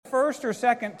first or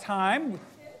second time,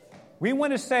 we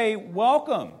want to say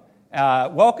welcome.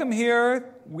 Welcome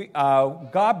here.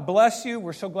 God bless you.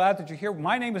 We're so glad that you're here.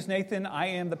 My name is Nathan. I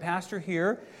am the pastor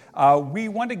here. We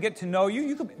want to get to know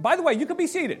you. By the way, you can be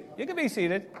seated. You can be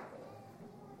seated.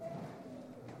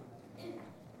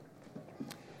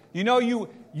 You know,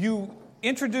 you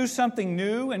introduce something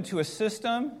new into a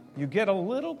system, you get a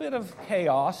little bit of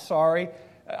chaos, sorry.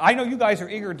 I know you guys are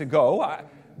eager to go,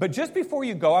 but just before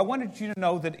you go, I wanted you to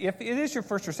know that if it is your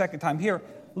first or second time here,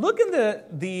 look in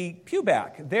the pew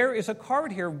back. There is a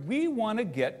card here. We want to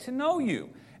get to know you.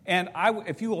 And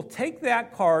if you will take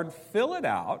that card, fill it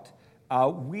out,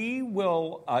 we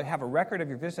will have a record of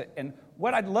your visit. And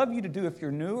what I'd love you to do if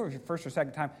you're new or if your first or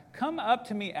second time, come up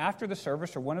to me after the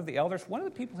service or one of the elders, one of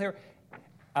the people here,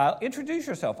 introduce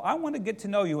yourself. I want to get to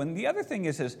know you. And the other thing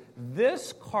is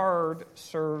this card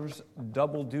serves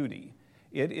double duty.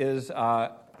 It is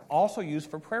also used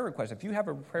for prayer requests. If you have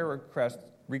a prayer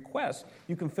request,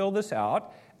 you can fill this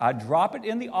out, drop it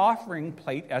in the offering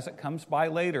plate as it comes by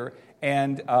later,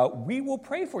 and we will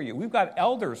pray for you. We've got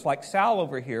elders like Sal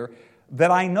over here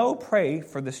that I know pray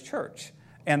for this church,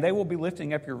 and they will be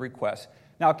lifting up your requests.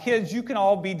 Now, kids, you can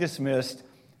all be dismissed.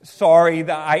 Sorry,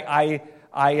 that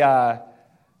I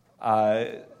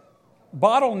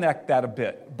bottlenecked that a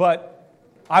bit, but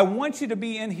I want you to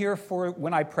be in here for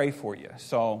when I pray for you.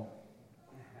 So,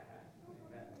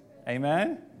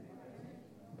 amen?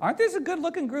 Aren't this a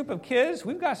good-looking group of kids?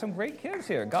 We've got some great kids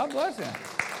here. God bless them.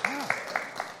 Yeah.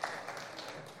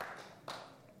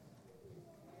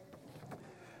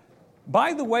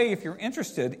 By the way, if you're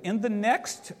interested, in the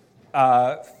next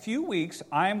few weeks,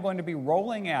 I am going to be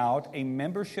rolling out a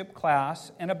membership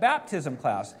class and a baptism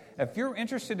class. If you're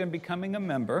interested in becoming a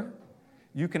member,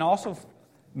 you can also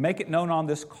make it known on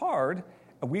this card.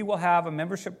 We will have a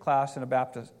membership class and a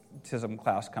baptism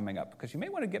class coming up because you may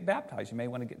want to get baptized. You may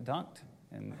want to get dunked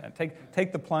and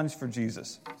take the plunge for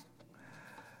Jesus.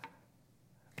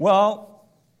 Well,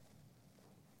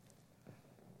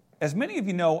 as many of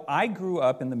you know, I grew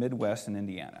up in the Midwest in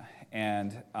Indiana,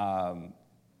 and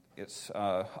it's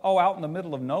out in the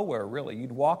middle of nowhere, really.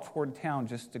 You'd walk toward town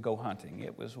just to go hunting.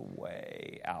 It was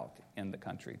way out in the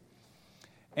country.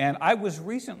 And I was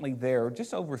recently there,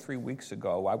 just over 3 weeks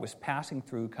ago. I was passing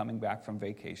through, coming back from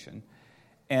vacation,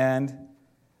 and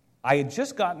I had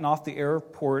just gotten off the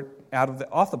airport,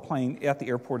 off the plane at the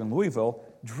airport in Louisville,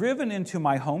 driven into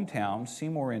my hometown,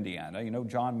 Seymour, Indiana. You know,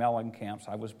 John Mellencamp's,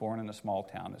 I was born in a small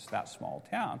town. It's that small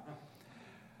town.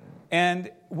 And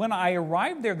when I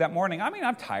arrived there that morning,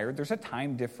 I'm tired. There's a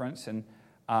time difference, and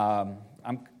I'm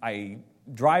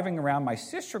driving around. My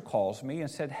sister calls me and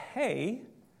said, "Hey,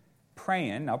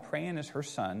 Prayan." Now, Prayan is her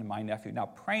son, my nephew. Now,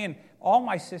 Prayan, all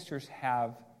my sisters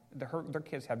have, their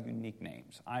kids have unique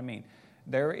names.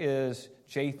 There is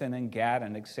Jathan and Gad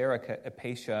and Xerica,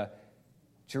 Apatia,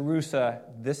 Jerusa.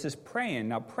 This is Prayan.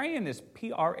 Now, Prayan is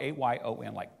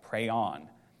Prayon, like pray on.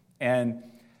 And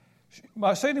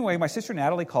so anyway, my sister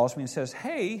Natalie calls me and says,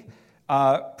 "Hey,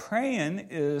 Prayan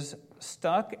is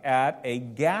stuck at a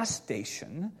gas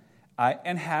station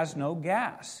and has no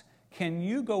gas. Can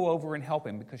you go over and help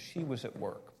him?" Because she was at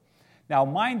work. Now,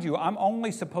 mind you, I'm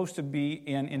only supposed to be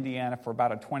in Indiana for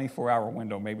about a 24-hour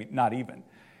window, maybe not even.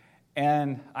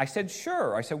 And I said,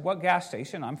 "Sure." I said, "What gas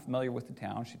station?" I'm familiar with the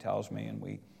town, she tells me,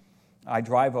 and I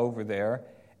drive over there.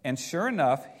 And sure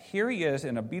enough, here he is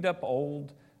in a beat-up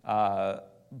old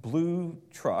blue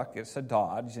truck. It's a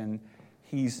Dodge, and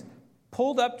he's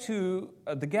pulled up to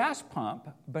the gas pump,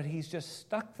 but he's just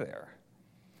stuck there.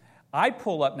 I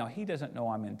pull up. Now, he doesn't know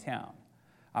I'm in town.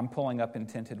 I'm pulling up in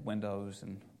tinted windows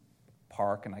and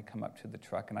park, and I come up to the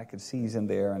truck, and I can see he's in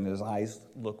there, and his eyes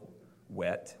look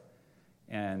wet.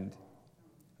 And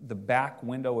the back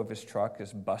window of his truck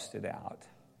is busted out.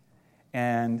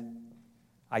 And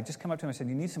I just come up to him and said,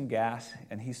 "You need some gas?"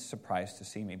 And he's surprised to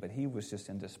see me, but he was just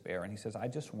in despair. And he says, "I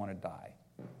just want to die."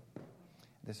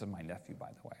 This is my nephew,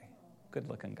 by the way.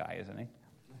 Good-looking guy, isn't he?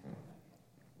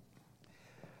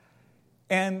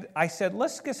 And I said,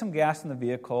 "Let's get some gas in the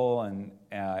vehicle." And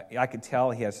I could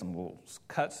tell he had some little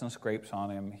cuts and scrapes on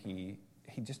him. He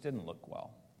just didn't look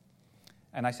well.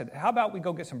 And I said, "How about we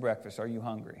go get some breakfast? Are you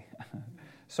hungry?"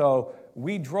 So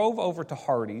we drove over to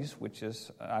Hardee's, which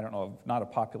is, I don't know, not a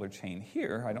popular chain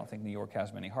here. I don't think New York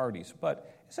has many Hardee's,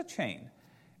 but it's a chain.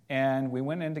 And we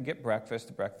went in to get breakfast.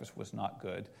 The breakfast was not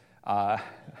good.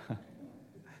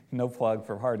 No plug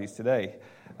for Hardee's today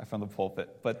from the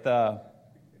pulpit. But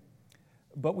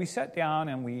we sat down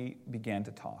and we began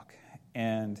to talk.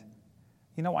 And,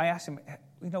 I asked him,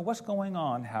 "What's going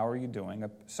on? How are you doing?"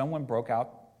 Someone broke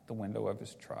out the window of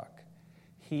his truck.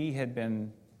 He had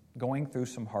been going through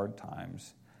some hard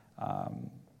times.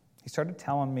 started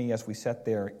telling me as we sat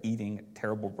there eating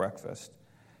terrible breakfast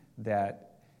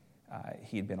that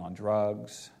he had been on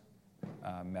drugs,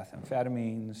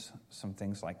 methamphetamines, some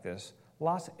things like this.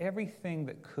 Everything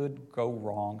that could go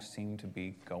wrong seemed to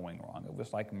be going wrong. It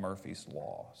was like Murphy's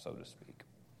Law, so to speak.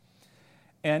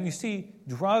 And you see,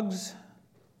 drugs,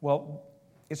 well,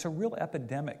 it's a real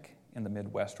epidemic in the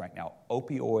Midwest right now.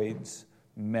 Opioids,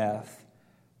 meth,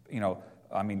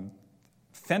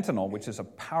 fentanyl, which is a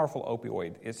powerful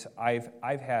opioid.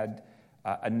 I've had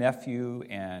a nephew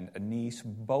and a niece,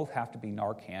 both have to be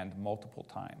Narcaned multiple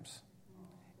times.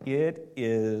 It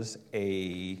is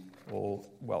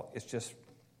it's just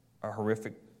a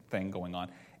horrific thing going on.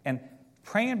 And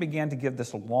Pran began to give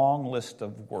this long list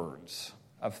of words,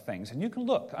 of things. And you can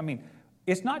look.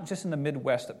 It's not just in the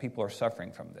Midwest that people are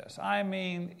suffering from this.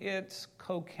 It's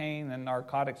cocaine and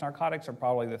narcotics. Narcotics are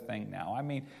probably the thing now.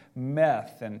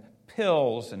 Meth and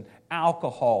pills and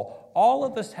alcohol. All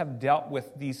of us have dealt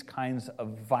with these kinds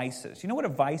of vices. You know what a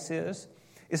vice is?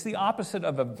 It's the opposite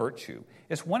of a virtue.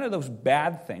 It's one of those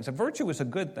bad things. A virtue is a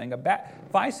good thing.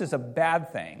 Vice is a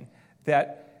bad thing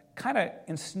that kind of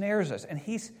ensnares us. And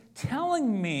he's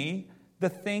telling me the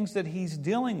things that he's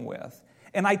dealing with.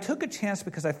 And I took a chance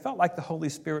because I felt like the Holy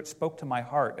Spirit spoke to my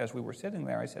heart as we were sitting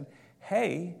there. I said,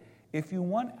 hey, if you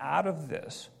want out of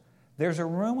this, there's a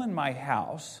room in my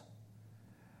house.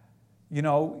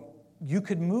 You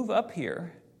could move up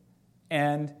here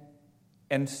and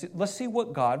let's see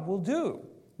what God will do.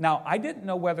 Now, I didn't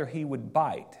know whether he would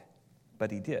bite,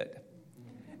 but he did.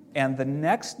 And the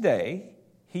next day,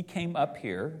 he came up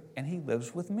here, and he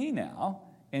lives with me now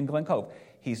in Glen Cove.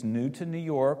 He's new to New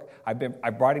York. I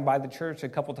brought him by the church a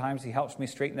couple times. He helps me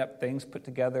straighten up things, put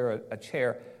together a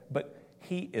chair. But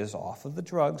he is off of the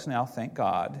drugs now, thank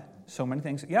God. So many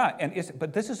things. Yeah,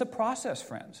 but this is a process,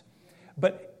 friends.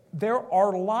 But there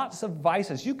are lots of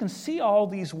vices. You can see all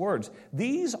these words.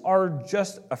 These are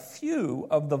just a few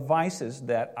of the vices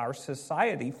that our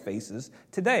society faces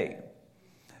today.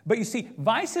 But you see,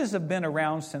 vices have been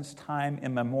around since time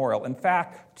immemorial. In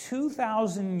fact,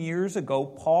 2,000 years ago,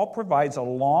 Paul provides a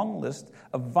long list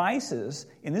of vices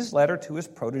in his letter to his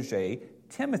protege,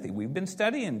 Timothy. We've been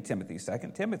studying Timothy,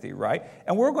 2 Timothy, right?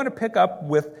 And we're going to pick up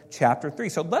with chapter 3.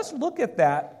 So let's look at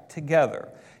that together.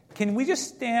 Can we just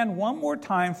stand one more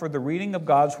time for the reading of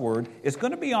God's Word? It's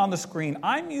going to be on the screen.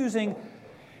 I'm using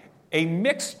a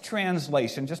mixed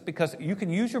translation just because you can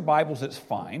use your Bibles, it's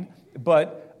fine.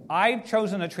 But I've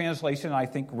chosen a translation I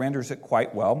think renders it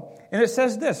quite well. And it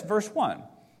says this, verse 1.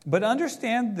 But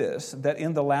understand this, that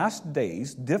in the last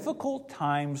days difficult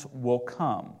times will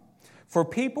come. For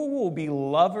people will be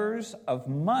lovers of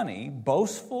money,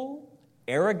 boastful,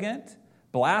 arrogant,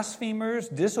 blasphemers,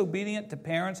 disobedient to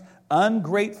parents,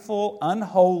 ungrateful,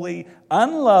 unholy,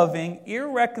 unloving,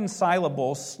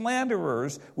 irreconcilable,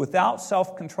 slanderers, without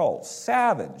self-control,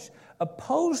 savage,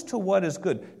 opposed to what is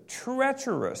good,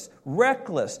 treacherous,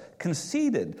 reckless,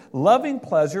 conceited, loving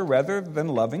pleasure rather than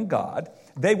loving God.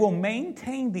 They will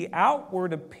maintain the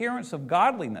outward appearance of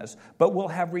godliness, but will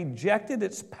have rejected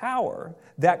its power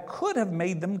that could have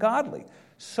made them godly.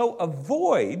 So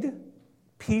avoid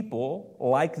people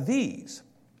like these.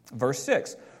 Verse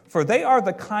 6, for they are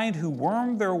the kind who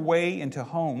worm their way into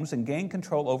homes and gain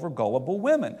control over gullible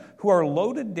women, who are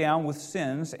loaded down with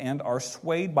sins and are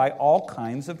swayed by all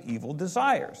kinds of evil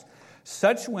desires.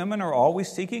 Such women are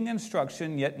always seeking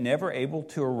instruction, yet never able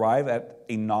to arrive at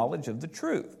a knowledge of the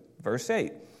truth. Verse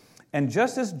 8, and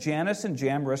just as Jannes and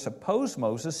Jambres opposed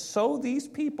Moses, so these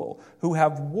people who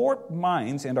have warped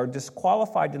minds and are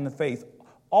disqualified in the faith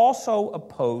also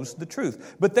oppose the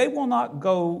truth. But they will not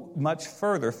go much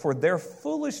further, for their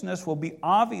foolishness will be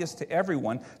obvious to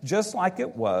everyone, just like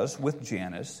it was with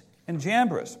Jannes and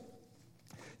Jambres.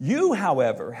 You,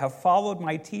 however, have followed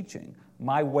my teaching,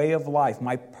 my way of life,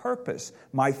 my purpose,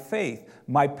 my faith,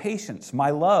 my patience,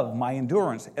 my love, my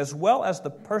endurance, as well as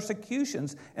the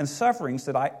persecutions and sufferings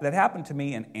that happened to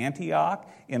me in Antioch,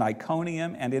 in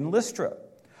Iconium, and in Lystra.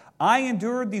 I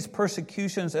endured these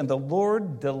persecutions, and the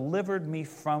Lord delivered me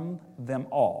from them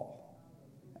all.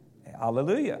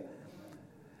 Hallelujah.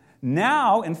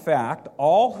 Now, in fact,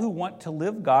 all who want to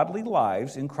live godly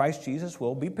lives in Christ Jesus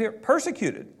will be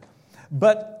persecuted.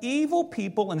 But evil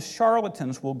people and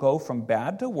charlatans will go from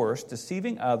bad to worse,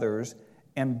 deceiving others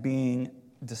and being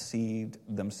deceived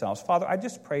themselves. Father, I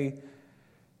just pray,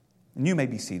 and you may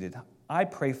be seated. I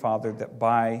pray, Father, that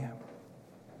by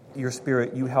your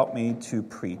Spirit, you help me to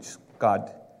preach. God,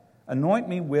 anoint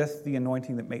me with the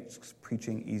anointing that makes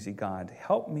preaching easy, God.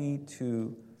 Help me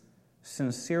to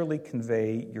sincerely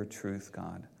convey your truth,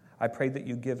 God. I pray that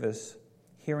you give us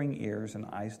hearing ears and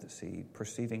eyes that see,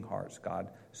 perceiving hearts, God,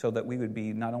 so that we would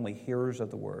be not only hearers of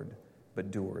the word,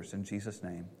 but doers. In Jesus'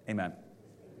 name, amen.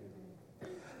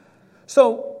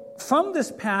 So, from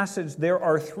this passage, there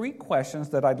are 3 questions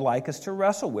that I'd like us to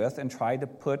wrestle with and try to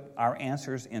put our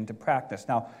answers into practice.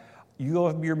 Now,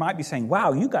 you might be saying,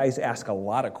 wow, you guys ask a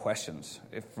lot of questions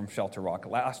from Shelter Rock.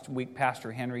 Last week,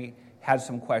 Pastor Henry had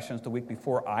some questions. The week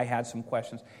before, I had some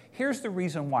questions. Here's the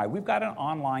reason why. We've got an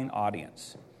online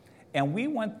audience, and we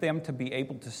want them to be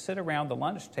able to sit around the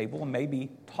lunch table and maybe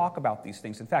talk about these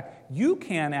things. In fact, you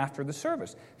can after the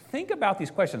service. Think about these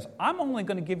questions. I'm only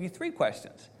going to give you 3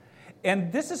 questions.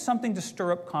 And this is something to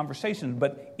stir up conversation,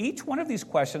 but each one of these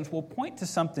questions will point to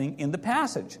something in the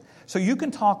passage. So you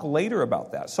can talk later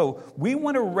about that. So we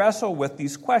want to wrestle with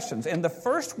these questions. And the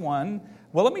first one,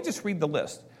 well, let me just read the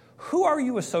list. Who are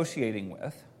you associating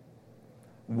with?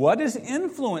 What is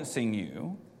influencing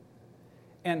you?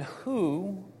 And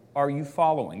who are you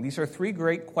following? These are 3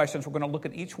 great questions. We're going to look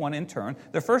at each one in turn.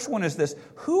 The first one is this: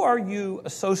 who are you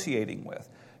associating with?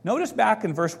 Notice back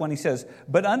in verse 1, he says,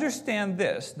 but understand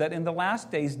this, that in the last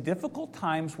days difficult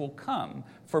times will come,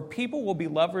 for people will be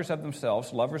lovers of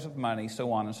themselves, lovers of money,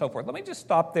 so on and so forth. Let me just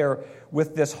stop there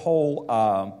with this whole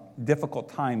difficult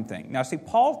time thing. Now, see,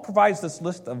 Paul provides this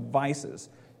list of vices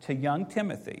to young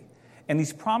Timothy, and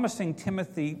he's promising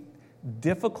Timothy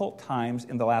difficult times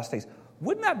in the last days.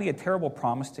 Wouldn't that be a terrible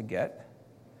promise to get?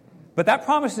 But that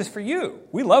promise is for you.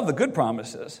 We love the good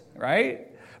promises, right?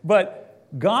 But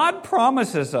God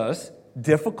promises us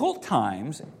difficult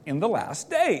times in the last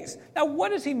days. Now, what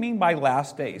does he mean by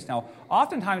last days? Now,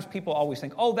 oftentimes people always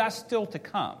think, oh, that's still to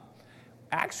come.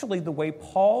 Actually, the way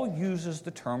Paul uses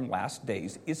the term last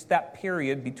days, it's that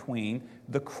period between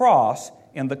the cross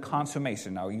and the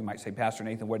consummation. Now, you might say, Pastor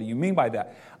Nathan, what do you mean by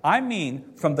that? I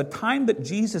mean, from the time that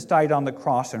Jesus died on the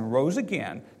cross and rose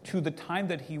again to the time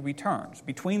that he returns.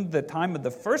 Between the time of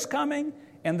the first coming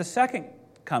and the second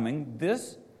coming,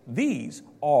 these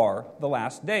are the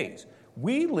last days.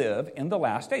 We live in the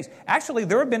last days. Actually,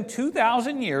 there have been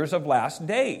 2,000 years of last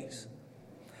days.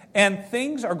 And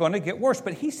things are going to get worse.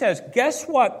 But he says, guess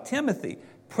what, Timothy?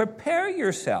 Prepare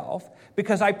yourself,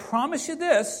 because I promise you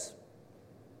this,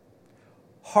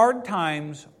 hard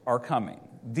times are coming.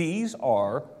 These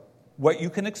are what you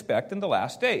can expect in the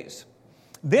last days.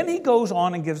 Then he goes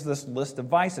on and gives this list of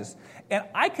vices. And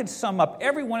I could sum up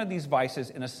every one of these vices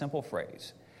in a simple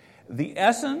phrase. The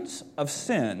essence of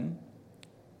sin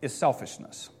is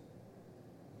selfishness.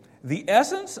 The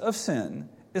essence of sin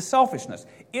is selfishness.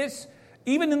 It's,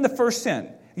 even in the first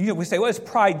sin, we say, well, it's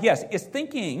pride. Yes, it's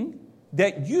thinking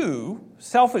that you,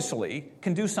 selfishly,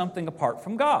 can do something apart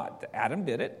from God. Adam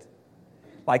did it.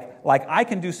 Like I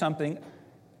can do something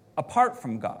apart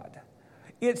from God.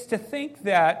 It's to think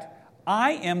that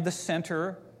I am the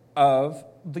center of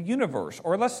the universe,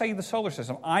 or let's say the solar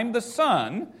system. I'm the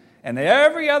sun, and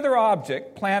every other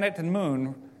object, planet and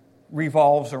moon,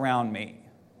 revolves around me.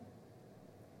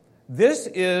 This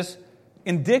is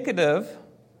indicative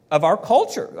of our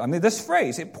culture. I mean, this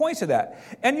phrase, it points to that.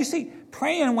 And you see,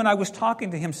 Prayan, when I was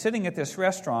talking to him sitting at this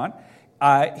restaurant,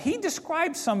 he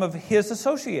described some of his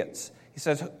associates. He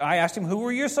says, I asked him, who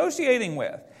were you associating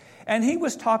with? And he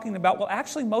was talking about, well,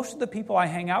 actually, most of the people I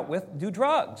hang out with do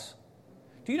drugs.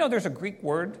 Do you know there's a Greek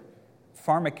word,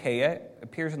 pharmakeia,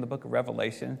 appears in the book of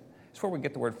Revelation? It's where we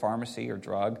get the word pharmacy or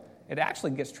drug. It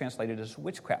actually gets translated as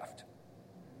witchcraft.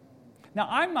 Now,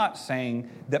 I'm not saying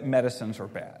that medicines are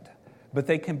bad, but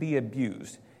they can be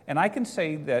abused. And I can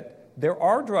say that there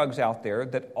are drugs out there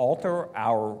that alter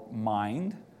our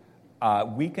mind,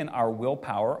 weaken our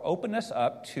willpower, open us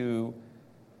up to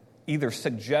either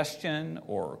suggestion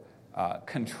or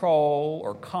control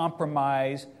or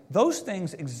compromise. Those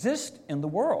things exist in the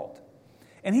world.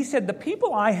 And he said, the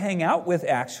people I hang out with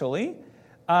actually,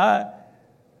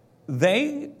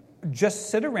 they just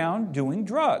sit around doing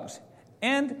drugs.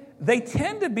 And they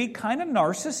tend to be kind of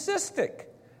narcissistic,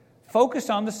 focused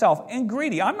on the self, and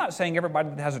greedy. I'm not saying everybody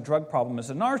that has a drug problem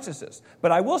is a narcissist,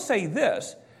 but I will say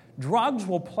this, drugs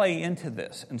will play into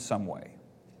this in some way.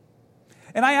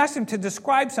 And I asked him to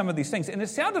describe some of these things, and it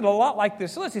sounded a lot like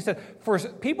this list. He said, for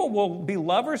people will be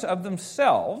lovers of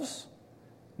themselves,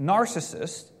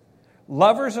 narcissists,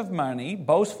 lovers of money,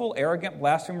 boastful, arrogant,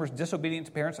 blasphemers, disobedient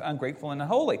to parents, ungrateful, and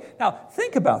unholy. Now,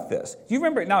 think about this. Do you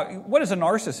remember, now, what is a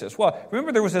narcissist? Well,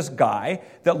 remember there was this guy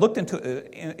that looked into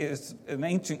an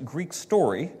ancient Greek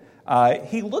story.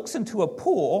 He looks into a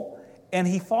pool, and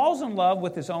he falls in love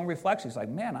with his own reflection. He's like,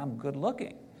 man, I'm good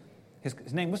looking.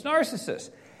 His name was Narcissus.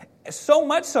 So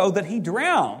much so that he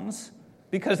drowns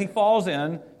because he falls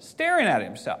in staring at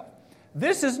himself.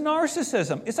 This is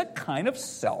narcissism. It's a kind of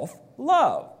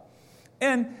self-love.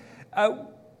 And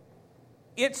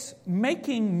it's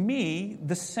making me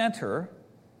the center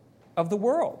of the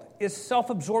world. It's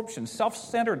self-absorption,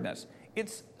 self-centeredness.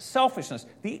 It's selfishness.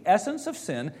 The essence of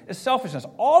sin is selfishness.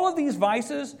 All of these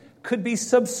vices could be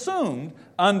subsumed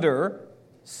under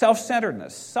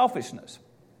self-centeredness, selfishness.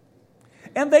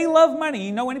 And they love money.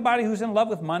 You know anybody who's in love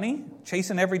with money,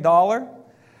 chasing every dollar?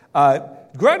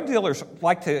 Drug dealers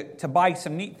like to buy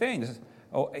some neat things.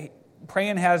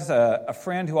 Prayan has a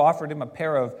friend who offered him a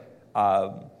pair of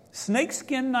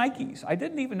snakeskin Nikes. I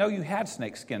didn't even know you had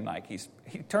snakeskin Nikes.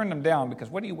 He turned them down because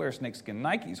what do you wear snakeskin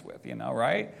Nikes with,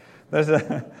 right?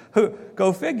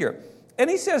 Go figure. And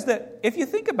he says that if you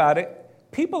think about it,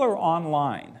 people are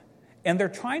online and they're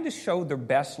trying to show their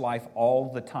best life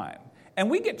all the time. And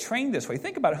we get trained this way.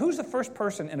 Think about it. Who's the first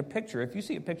person in a picture? If you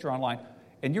see a picture online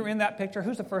and you're in that picture,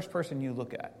 who's the first person you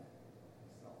look at?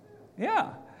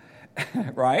 Yeah,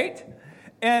 right?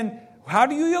 And how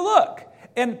do you look?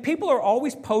 And people are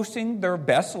always posting their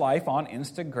best life on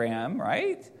Instagram,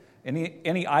 right?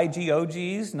 Any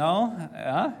IGOGs?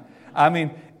 No? I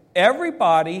mean,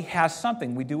 everybody has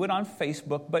something. We do it on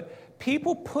Facebook, but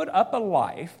people put up a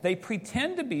life. They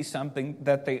pretend to be something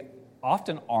that they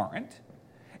often aren't.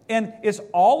 And it's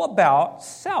all about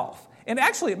self. And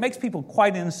actually, it makes people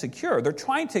quite insecure. They're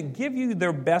trying to give you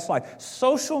their best life.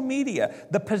 Social media,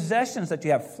 the possessions that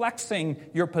you have, flexing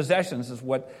your possessions is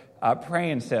what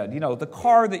Prayan said. The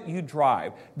car that you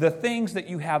drive, the things that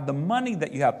you have, the money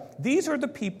that you have. These are the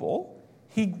people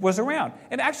he was around.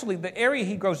 And actually, the area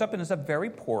he grows up in is a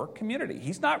very poor community.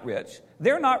 He's not rich.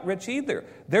 They're not rich either.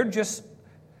 They're just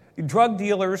drug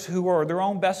dealers who are their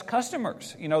own best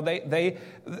customers.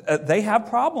 They have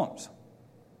problems.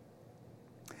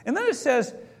 And then it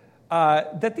says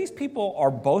that these people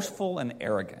are boastful and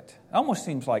arrogant. It almost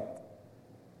seems like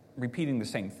repeating the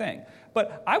same thing.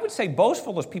 But I would say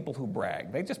boastful is people who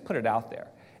brag. They just put it out there.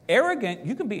 Arrogant,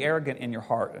 you can be arrogant in your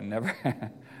heart and never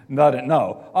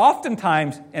no.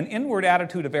 Oftentimes, an inward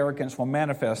attitude of arrogance will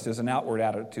manifest as an outward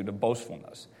attitude of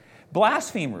boastfulness.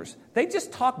 Blasphemers, they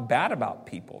just talk bad about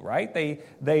people, right? They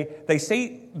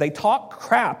talk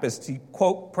crap, as to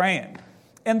quote Prayan.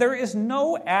 And there is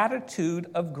no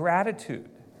attitude of gratitude.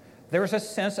 There is a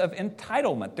sense of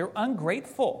entitlement. They're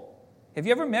ungrateful. Have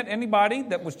you ever met anybody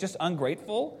that was just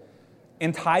ungrateful,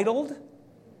 entitled?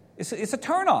 It's a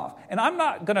turnoff. And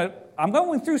I'm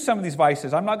going through some of these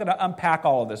vices. I'm not going to unpack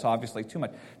all of this, obviously, too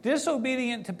much.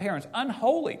 Disobedient to parents,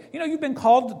 unholy. You've been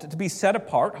called to be set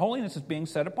apart. Holiness is being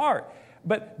set apart.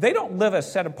 But they don't live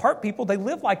as set apart people. They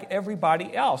live like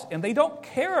everybody else. And they don't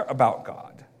care about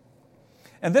God.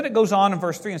 And then it goes on in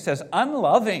verse 3 and says,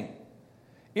 unloving,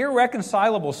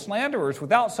 irreconcilable, slanderers,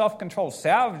 without self-control,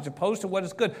 savage, opposed to what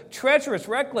is good, treacherous,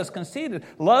 reckless, conceited,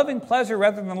 loving pleasure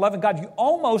rather than loving God. You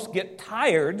almost get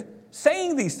tired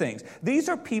saying these things. These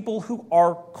are people who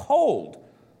are cold,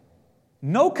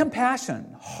 no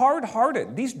compassion,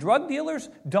 hard-hearted. These drug dealers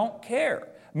don't care.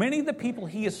 Many of the people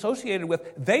he associated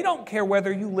with, they don't care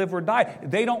whether you live or die.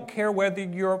 They don't care whether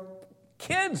your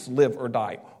kids live or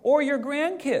die, or your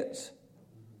grandkids.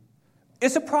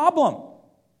 It's a problem.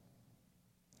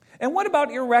 And what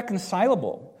about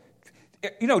irreconcilable?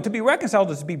 To be reconciled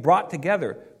is to be brought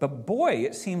together. But boy,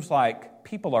 it seems like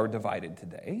people are divided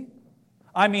today.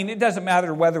 I mean, it doesn't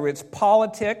matter whether it's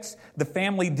politics, the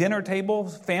family dinner table,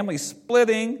 family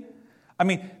splitting. I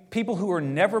mean, people who are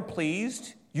never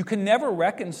pleased. You can never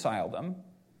reconcile them.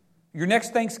 Your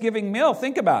next Thanksgiving meal,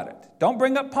 think about it. Don't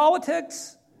bring up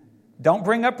politics. Don't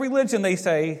bring up religion, they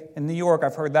say. In New York,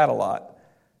 I've heard that a lot.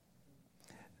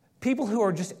 People who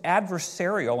are just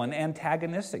adversarial and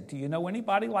antagonistic. Do you know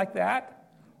anybody like that?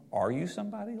 Are you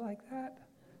somebody like that?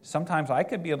 Sometimes I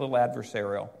could be a little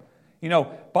adversarial.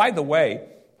 By the way,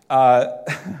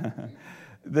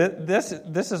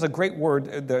 this is a great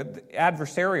word, the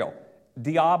adversarial,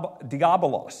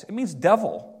 diabolos. It means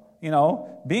devil,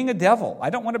 being a devil. I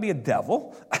don't want to be a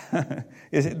devil.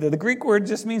 The Greek word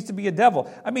just means to be a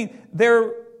devil. I mean,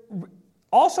 they're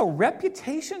also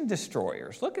reputation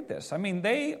destroyers. Look at this. I mean,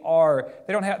 they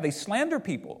slander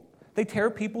people. They tear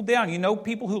people down.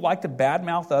 People who like to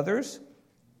badmouth others.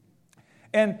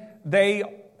 And they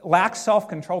lack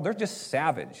self-control. They're just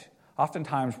savage.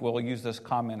 Oftentimes we'll use this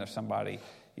comment if somebody,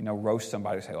 roast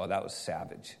somebody, say, oh, that was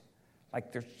savage.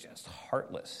 Like they're just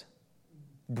heartless,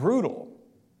 brutal.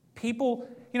 People,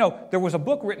 there was a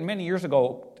book written many years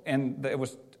ago, and it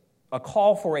was a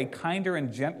call for a kinder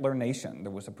and gentler nation.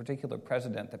 There was a particular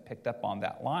president that picked up on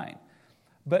that line.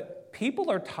 But people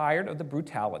are tired of the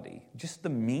brutality, just the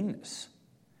meanness.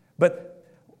 But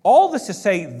all this to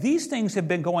say, these things have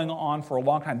been going on for a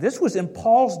long time. This was in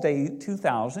Paul's day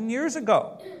 2,000 years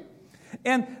ago.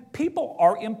 And people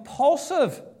are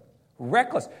impulsive,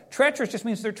 reckless. Treacherous just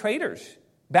means they're traitors,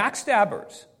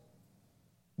 backstabbers.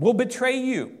 will betray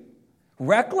you.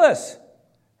 Reckless.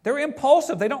 They're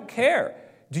impulsive. They don't care.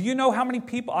 Do you know how many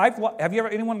people have you ever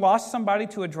anyone lost somebody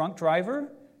to a drunk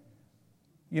driver?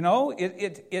 You know,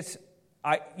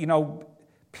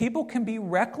 people can be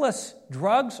reckless.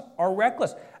 Drugs are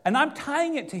reckless. And I'm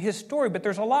tying it to his story, but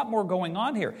there's a lot more going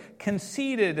on here.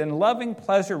 Conceited and loving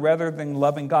pleasure rather than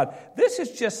loving God. This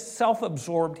is just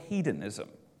self-absorbed hedonism.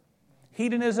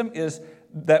 Hedonism is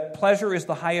that pleasure is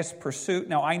the highest pursuit.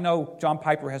 Now, I know John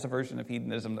Piper has a version of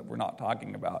hedonism that we're not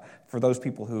talking about for those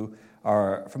people who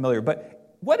are familiar.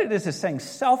 But what it is saying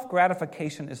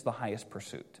self-gratification is the highest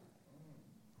pursuit.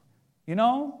 You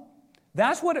know,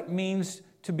 that's what it means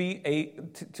to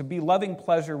be loving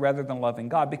pleasure rather than loving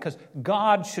God, because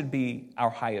God should be our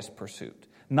highest pursuit,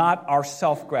 not our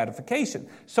self-gratification.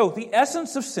 So the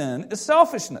essence of sin is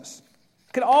selfishness.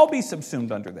 It can all be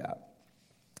subsumed under that.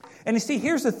 And you see,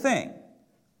 here's the thing.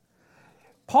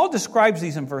 Paul describes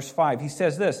these in verse 5. He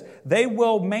says this, they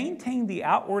will maintain the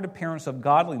outward appearance of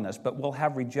godliness, but will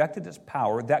have rejected its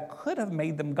power that could have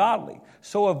made them godly.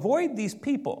 So avoid these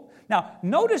people. Now,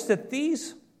 notice that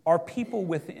these are people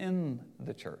within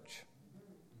the church.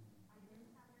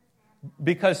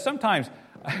 Because sometimes,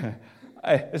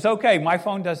 it's okay, my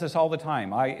phone does this all the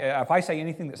time. If I say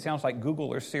anything that sounds like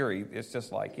Google or Siri, it's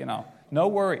just like, no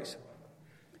worries.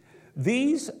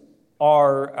 These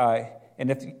are,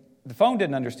 and if the phone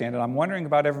didn't understand it, I'm wondering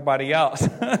about everybody else.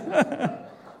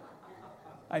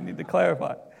 I need to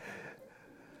clarify.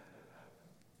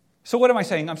 So what am I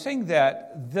saying? I'm saying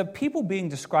that the people being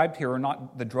described here are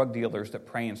not the drug dealers that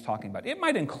Prayan's talking about. It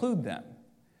might include them.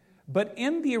 But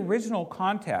in the original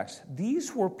context,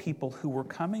 these were people who were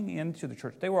coming into the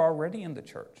church. They were already in the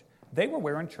church. They were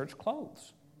wearing church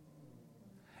clothes.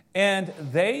 And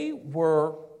they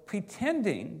were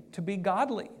pretending to be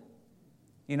godly.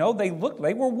 They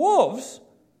were wolves,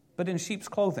 but in sheep's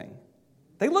clothing.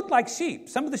 They looked like sheep,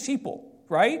 some of the sheeple,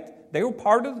 right? They were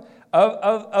part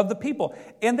of the people.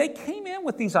 And they came in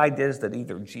with these ideas that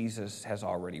either Jesus has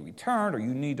already returned or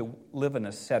you need to live an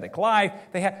ascetic life.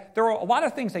 There were a lot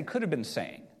of things they could have been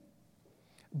saying.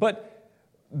 But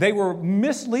they were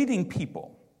misleading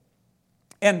people.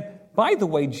 And by the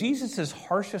way, Jesus'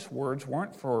 harshest words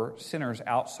weren't for sinners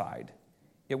outside.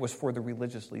 It was for the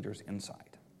religious leaders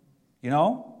inside.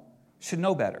 Should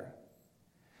know better.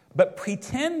 But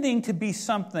pretending to be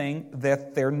something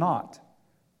that they're not.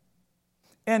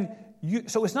 And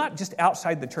so it's not just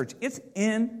outside the church, it's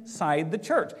inside the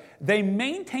church. They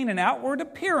maintain an outward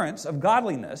appearance of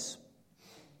godliness,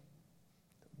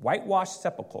 whitewashed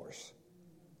sepulchres,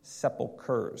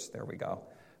 there we go,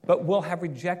 but will have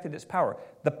rejected its power.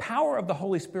 The power of the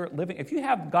Holy Spirit living, if you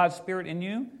have God's Spirit in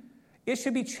you, it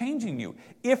should be changing you.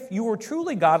 If you were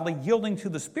truly godly, yielding to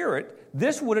the Spirit,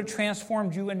 this would have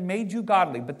transformed you and made you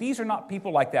godly. But these are not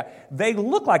people like that. They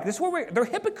look like this. They're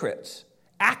hypocrites,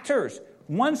 actors,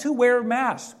 ones who wear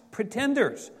masks,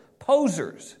 pretenders,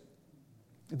 posers.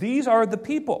 These are the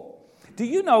people. Do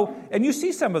you know, and you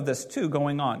see some of this too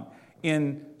going on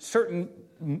in certain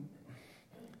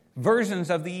versions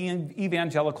of the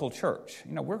evangelical church.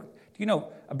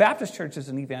 A Baptist church is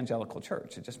an evangelical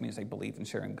church. It just means they believe in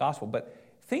sharing the gospel. But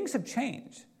things have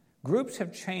changed. Groups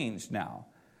have changed now,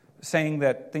 saying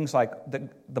that things like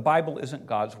the Bible isn't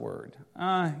God's word.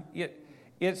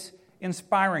 It's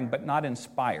inspiring but not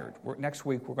inspired. Next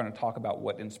week we're going to talk about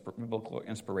what biblical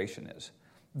inspiration is.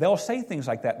 They'll say things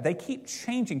like that. They keep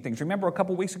changing things. Remember a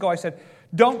couple weeks ago I said,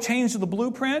 don't change the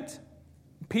blueprint?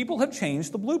 People have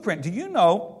changed the blueprint. Do you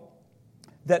know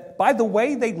that by the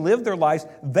way they live their lives,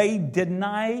 they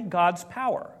deny God's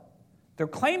power? They're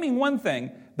claiming one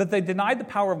thing, but they deny the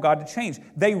power of God to change.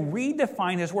 They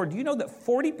redefine His Word. Do you know that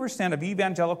 40% of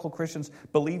evangelical Christians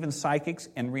believe in psychics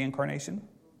and reincarnation?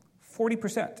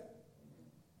 40%.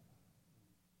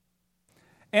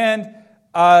 And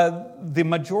the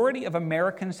majority of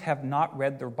Americans have not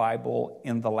read their Bible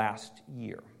in the last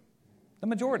year. The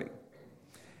majority.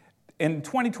 In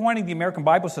 2020, the American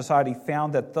Bible Society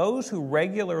found that those who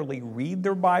regularly read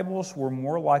their Bibles were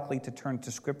more likely to turn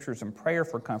to scriptures and prayer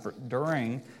for comfort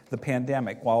during the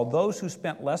pandemic, while those who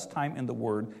spent less time in the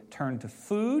Word turned to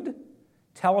food,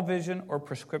 television, or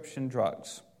prescription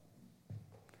drugs.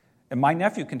 And my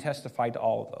nephew can testify to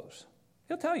all of those.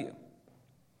 He'll tell you.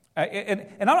 And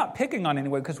I'm not picking on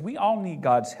anyone because we all need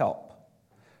God's help.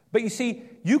 But you see,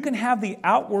 you can have the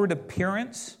outward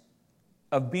appearance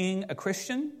of being a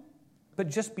Christian, but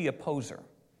just be a poser.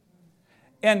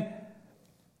 And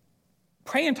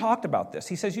Prayan talked about this.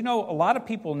 He says, a lot of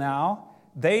people now,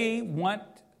 they want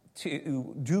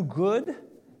to do good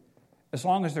as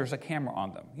long as there's a camera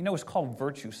on them. It's called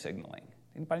virtue signaling.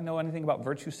 Anybody know anything about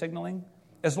virtue signaling?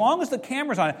 As long as the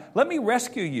camera's on it, let me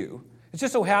rescue you. It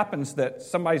just so happens that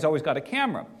somebody's always got a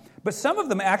camera. But some of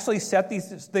them actually set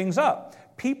these things up.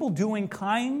 People doing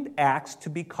kind acts to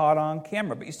be caught on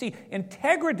camera. But you see,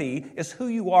 integrity is who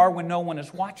you are when no one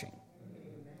is watching.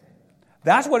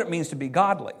 That's what it means to be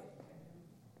godly.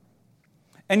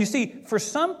 And you see, for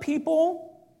some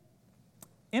people,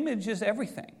 image is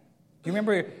everything. Do you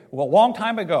remember, a long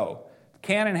time ago,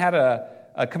 Canon had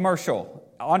a commercial.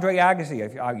 Andre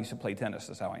Agassi, I used to play tennis,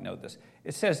 that's how I know this.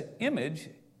 It says, image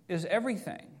is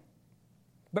everything.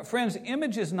 But friends,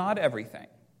 image is not everything.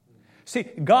 See,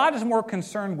 God is more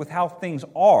concerned with how things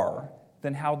are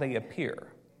than how they appear.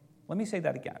 Let me say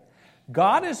that again.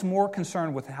 God is more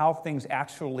concerned with how things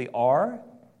actually are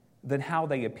than how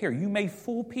they appear. You may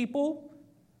fool people,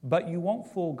 but you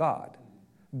won't fool God.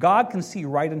 God can see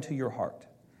right into your heart.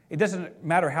 It doesn't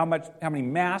matter how many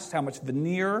masks, how much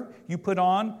veneer you put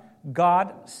on,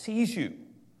 God sees you.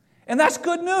 And that's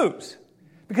good news,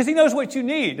 because He knows what you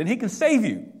need, and He can save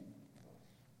you.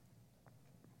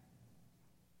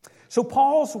 So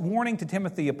Paul's warning to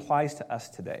Timothy applies to us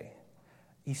today.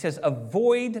 He says,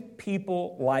 avoid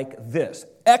people like this!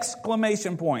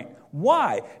 Exclamation point.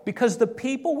 Why? Because the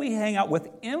people we hang out with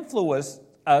influence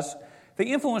us. They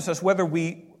influence us whether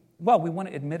we want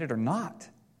to admit it or not.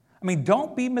 I mean,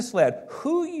 don't be misled.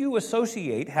 Who you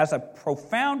associate has a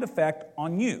profound effect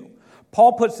on you.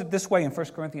 Paul puts it this way in 1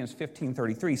 Corinthians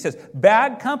 15:33. He says,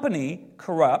 bad company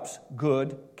corrupts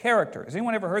good character. Has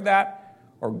anyone ever heard that?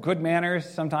 Or good manners,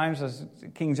 sometimes, as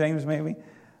King James maybe.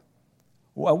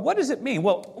 Well, what does it mean?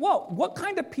 Well, what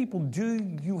kind of people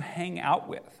do you hang out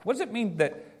with? What does it mean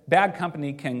that bad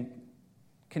company can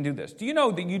do this? Do you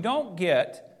know that you don't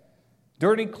get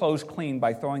dirty clothes clean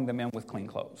by throwing them in with clean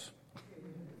clothes?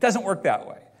 It doesn't work that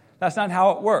way. That's not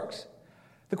how it works.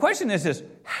 The question is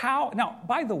how... Now,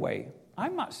 by the way,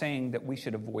 I'm not saying that we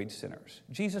should avoid sinners.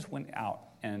 Jesus went out,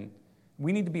 and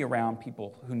we need to be around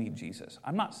people who need Jesus.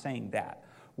 I'm not saying that.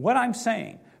 What I'm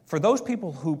saying, for those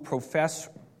people who profess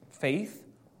faith,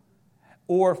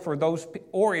 or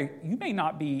you may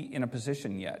not be in a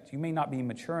position yet. You may not be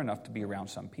mature enough to be around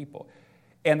some people.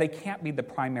 And they can't be the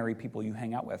primary people you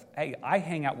hang out with. Hey, I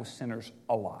hang out with sinners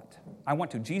a lot.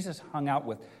 Jesus hung out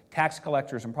with tax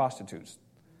collectors and prostitutes.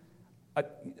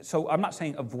 So I'm not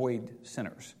saying avoid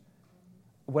sinners.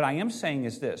 What I am saying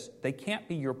is this: they can't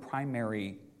be your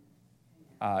primary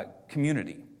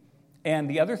community. And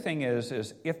the other thing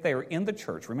is if they're in the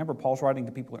church, remember Paul's writing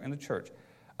to people who are in the church,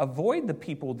 avoid the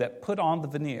people that put on the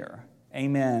veneer,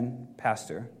 amen,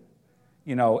 pastor,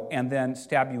 and then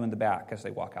stab you in the back as they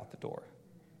walk out the door.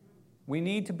 We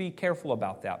need to be careful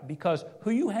about that, because who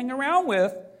you hang around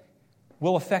with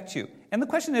will affect you. And the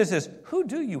question is who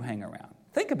do you hang around?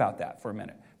 Think about that for a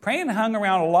minute. Praying hung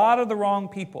around a lot of the wrong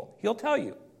people. He'll tell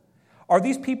you. Are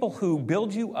these people who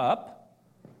build you up,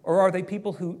 or are they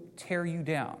people who tear you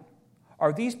down?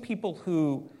 Are these people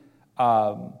who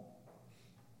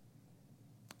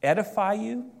edify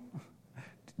you?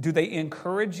 Do they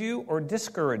encourage you or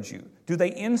discourage you? Do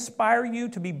they inspire you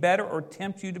to be better or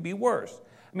tempt you to be worse?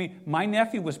 I mean, my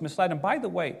nephew was misled. And by the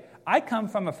way, I come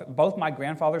from both my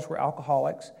grandfathers were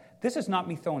alcoholics. This is not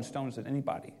me throwing stones at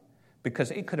anybody, because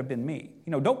it could have been me.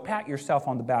 Don't pat yourself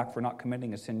on the back for not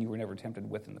committing a sin you were never tempted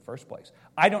with in the first place.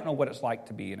 I don't know what it's like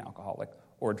to be an alcoholic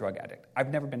or a drug addict.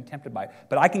 I've never been tempted by it.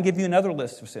 But I can give you another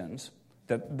list of sins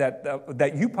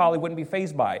that you probably wouldn't be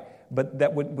fazed by, but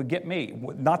that would get me,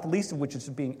 not the least of which is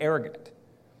being arrogant.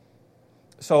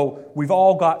 So we've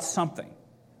all got something.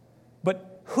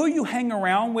 But who you hang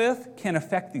around with can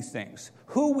affect these things.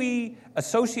 Who we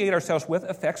associate ourselves with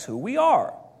affects who we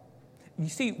are. You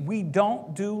see, we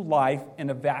don't do life in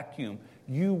a vacuum.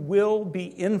 You will be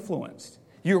influenced.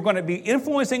 You're going to be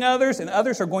influencing others, and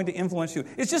others are going to influence you.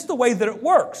 It's just the way that it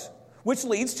works, which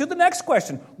leads to the next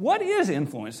question. What is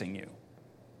influencing you?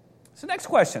 It's the next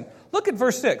question. Look at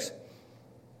verse 6.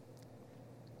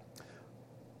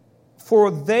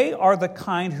 For they are the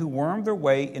kind who worm their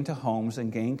way into homes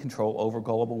and gain control over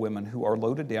gullible women who are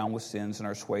loaded down with sins and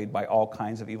are swayed by all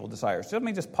kinds of evil desires. So let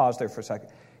me just pause there for a second.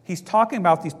 He's talking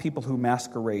about these people who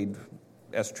masquerade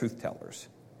as truth tellers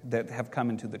that have come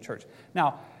into the church.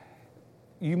 Now,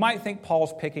 you might think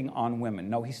Paul's picking on women.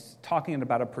 No, he's talking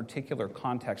about a particular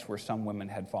context where some women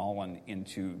had fallen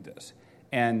into this.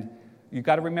 And you've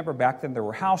got to remember, back then there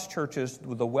were house churches.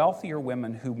 The wealthier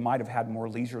women who might have had more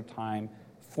leisure time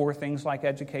for things like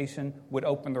education would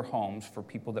open their homes for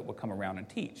people that would come around and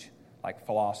teach, like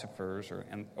philosophers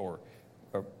or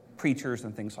preachers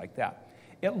and things like that.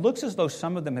 It looks as though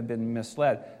some of them have been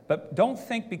misled, but don't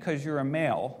think because you're a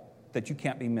male that you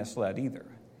can't be misled either.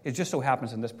 It just so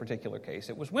happens in this particular case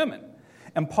it was women.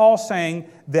 And Paul's saying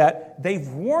that they've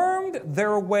wormed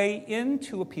their way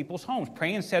into people's homes.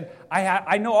 Praying said,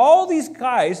 I know all these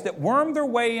guys that worm their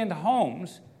way into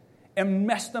homes and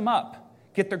mess them up,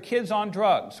 get their kids on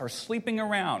drugs or sleeping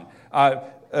around,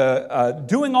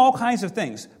 doing all kinds of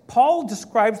things. Paul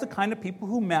describes the kind of people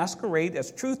who masquerade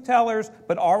as truth tellers,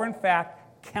 but are in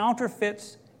fact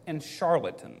counterfeits and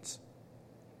charlatans.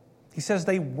 He says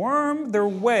they worm their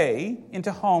way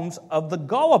into homes of the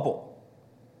gullible.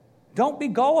 Don't be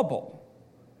gullible.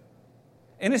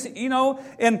 And it's,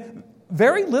 and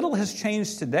very little has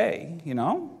changed today,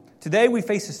 Today we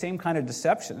face the same kind of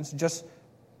deceptions, just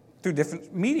through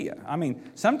different media. I mean,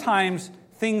 sometimes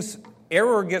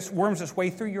error worms its way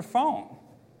through your phone,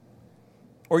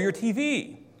 or your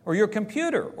TV, or your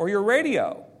computer, or your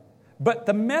radio. But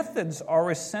the methods are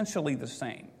essentially the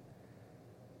same.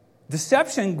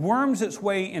 Deception worms its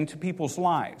way into people's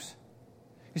lives.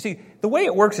 You see, the way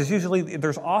it works is usually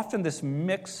there's often this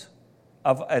mix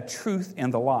of a truth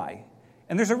and the lie.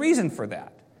 And there's a reason for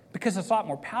that, because it's a lot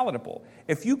more palatable.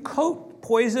 If you coat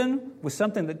poison with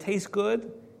something that tastes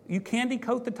good, you candy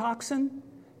coat the toxin,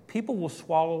 people will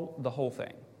swallow the whole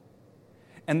thing.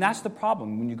 And that's the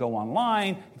problem when you go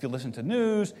online, if you listen to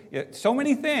news, so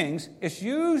many things, it's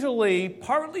usually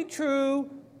partly true,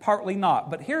 partly not.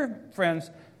 But here, friends,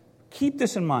 keep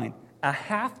this in mind. A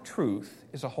half-truth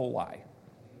is a whole lie.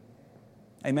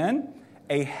 Amen?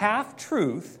 A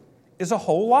half-truth is a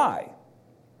whole lie.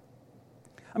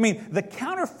 I mean, the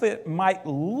counterfeit might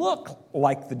look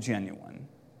like the genuine,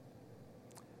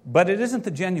 but it isn't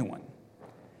the genuine.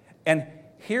 And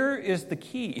here is the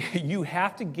key. You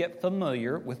have to get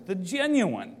familiar with the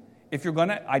genuine if you're going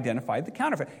to identify the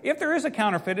counterfeit. If there is a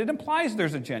counterfeit, it implies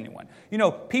there's a genuine.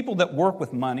 People that work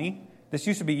with money, this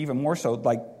used to be even more so,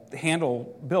 like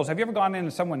handle bills. Have you ever gone in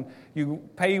and you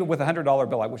pay with a $100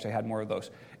 bill? I wish I had more of those.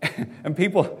 And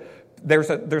people, there's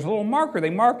a little marker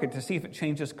they mark it to see if it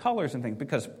changes colors and things,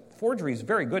 because forgery is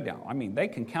very good now. I mean, they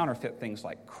can counterfeit things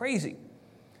like crazy.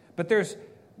 But there's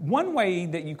one way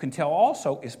that you can tell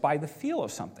also is by the feel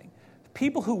of something.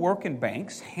 People who work in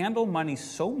banks handle money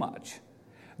so much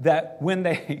that when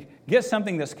they get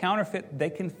something that's counterfeit, they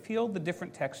can feel the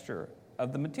different texture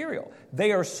of the material.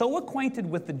 They are so acquainted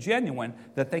with the genuine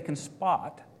that they can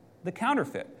spot the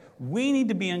counterfeit. We need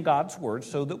to be in God's Word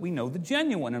so that we know the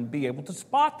genuine and be able to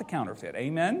spot the counterfeit.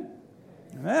 Amen?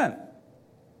 Amen.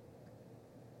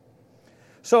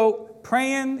 So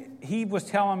praying, he was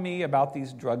telling me about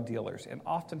these drug dealers, and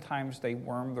oftentimes they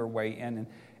worm their way in,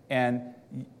 and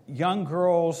young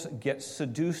girls get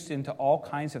seduced into all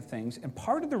kinds of things. And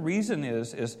part of the reason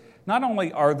is not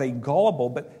only are they gullible,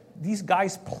 but these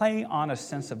guys play on a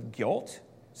sense of guilt.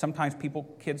 Sometimes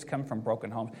kids come from broken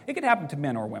homes. It could happen to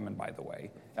men or women, by the way.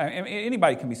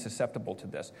 Anybody can be susceptible to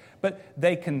this. But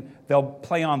they'll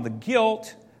play on the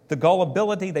guilt, the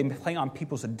gullibility. They play on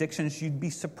people's addictions. You'd be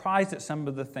surprised at some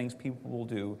of the things people will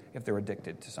do if they're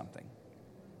addicted to something.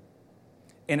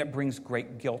 And it brings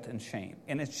great guilt and shame.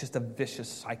 And it's just a vicious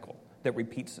cycle that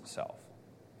repeats itself.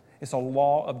 It's a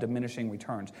law of diminishing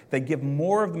returns. They give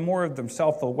more of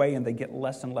themselves away, and they get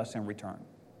less and less in return.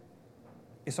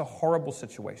 It's a horrible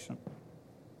situation.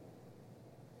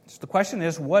 So the question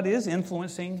is, what is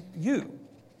influencing you?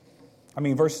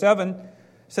 Verse 7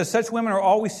 says, such women are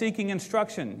always seeking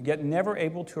instruction, yet never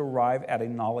able to arrive at a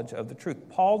knowledge of the truth.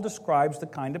 Paul describes the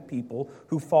kind of people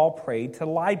who fall prey to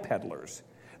lie peddlers.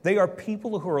 They are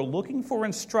people who are looking for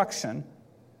instruction,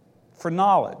 for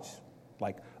knowledge,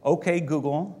 like, okay,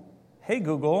 Google, hey,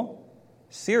 Google,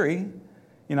 Siri,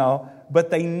 but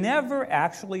they never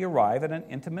actually arrive at an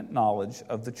intimate knowledge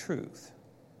of the truth.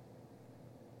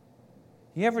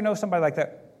 You ever know somebody like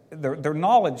that? They're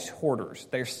knowledge hoarders.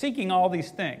 They're seeking all these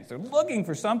things. They're looking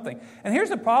for something. And here's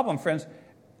the problem, friends,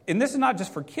 and this is not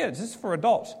just for kids, this is for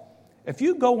adults. If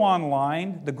you go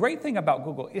online, the great thing about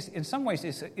Google is, in some ways,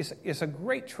 it's a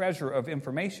great treasure of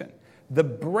information. The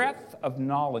breadth of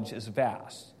knowledge is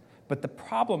vast, but the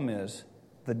problem is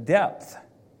the depth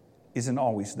isn't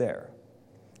always there.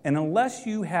 And unless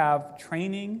you have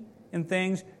training in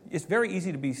things, it's very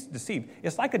easy to be deceived.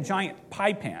 It's like a giant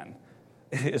pie pan.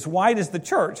 As wide as the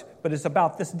church, but it's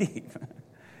about this deep.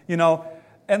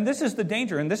 And this is the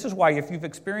danger, and this is why if you've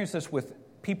experienced this with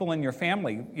people in your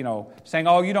family, saying,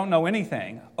 oh, you don't know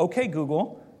anything. Okay,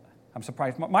 Google. I'm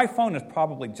surprised. My phone has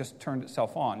probably just turned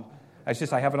itself on. It's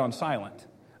just I have it on silent.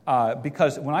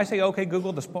 Because when I say, okay,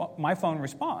 Google, my phone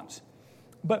responds.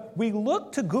 But we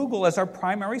look to Google as our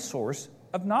primary source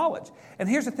of knowledge. And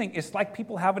here's the thing. It's like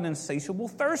people have an insatiable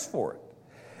thirst for it.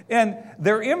 And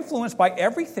they're influenced by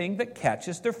everything that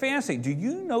catches their fancy. Do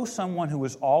you know someone who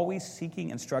is always seeking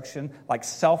instruction, like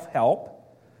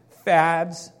self-help,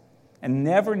 fads, and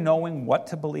never knowing what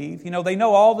to believe. You know, they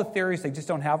know all the theories, they just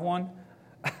don't have one.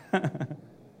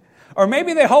 Or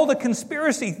maybe they hold a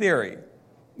conspiracy theory,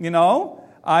 you know.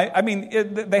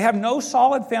 They have no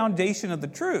solid foundation of the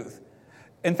truth.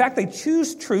 In fact, they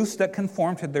choose truths that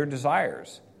conform to their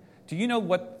desires. Do you know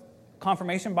what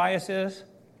confirmation bias is?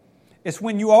 It's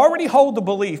when you already hold the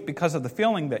belief because of the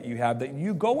feeling that you have, that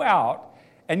you go out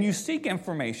and you seek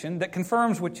information that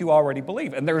confirms what you already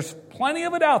believe. And there's plenty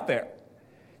of it out there.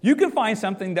 You can find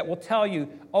something that will tell you,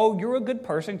 oh, you're a good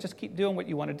person, just keep doing what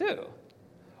you want to do.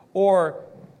 Or,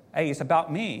 hey, it's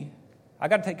about me. I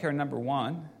got to take care of number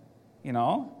one, you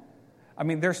know. I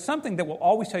mean, there's something that will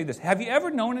always tell you this. Have you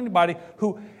ever known anybody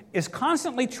who is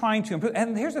constantly trying to improve?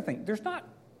 And here's the thing. There's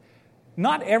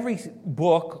not every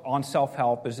book on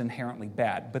self-help is inherently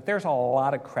bad, but there's a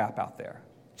lot of crap out there.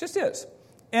 It just is.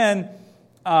 And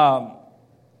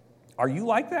are you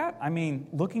like that? I mean,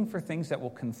 looking for things that will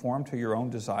conform to your own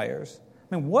desires?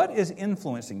 I mean, what is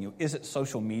influencing you? Is it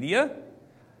social media?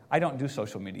 I don't do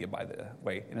social media, by the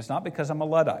way, and it's not because I'm a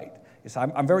Luddite.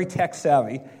 I'm very tech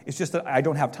savvy. It's just that I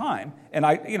don't have time, and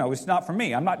it's not for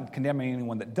me. I'm not condemning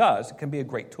anyone that does. It can be a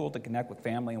great tool to connect with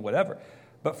family and whatever.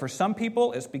 But for some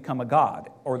people, it's become a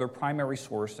god or their primary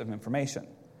source of information.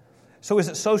 So is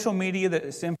it social media that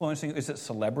is influencing? Is it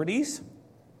celebrities?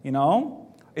 You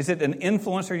know? Is it an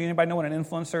influencer? Anybody know what an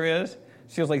influencer is?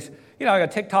 She was like, a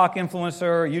TikTok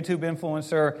influencer, YouTube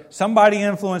influencer, somebody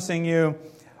influencing you.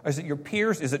 Is it your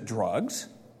peers? Is it drugs?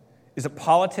 Is it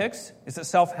politics? Is it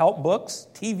self-help books,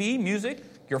 TV, music,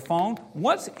 your phone?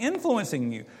 What's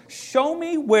influencing you? Show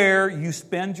me where you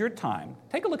spend your time.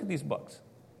 Take a look at these books.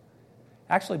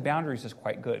 Actually, Boundaries is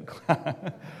quite good.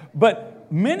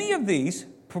 But many of these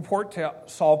purport to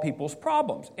solve people's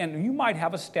problems. And you might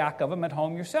have a stack of them at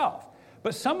home yourself.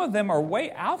 But some of them are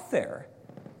way out there.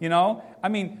 You know? I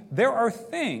mean, there are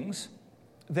things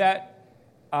that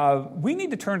we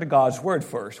need to turn to God's Word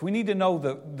first. We need to know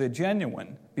the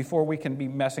genuine before we can be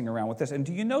messing around with this. And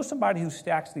do you know somebody who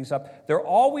stacks these up? They're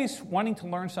always wanting to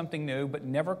learn something new, but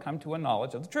never come to a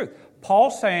knowledge of the truth.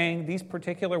 Paul's saying these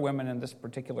particular women in this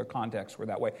particular context were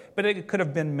that way, but it could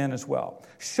have been men as well.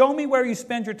 Show me where you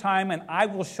spend your time, and I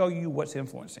will show you what's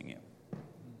influencing you.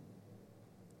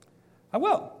 I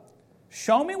will.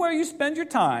 Show me where you spend your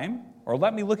time, or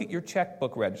let me look at your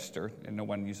checkbook register, and no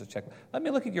one uses checkbook. Let me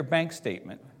look at your bank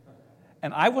statement,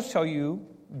 and I will show you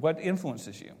what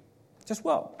influences you. Just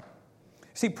will.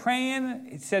 See,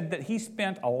 Praying said that he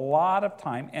spent a lot of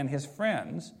time, and his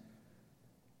friends,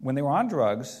 when they were on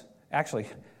drugs, actually,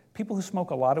 people who smoke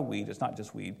a lot of weed, it's not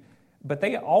just weed, but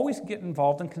they always get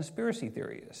involved in conspiracy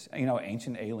theories,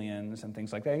 ancient aliens and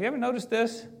things like that. You ever noticed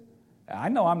this? I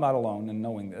know I'm not alone in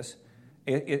knowing this.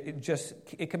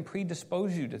 It can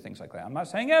predispose you to things like that. I'm not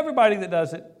saying everybody that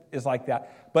does it is like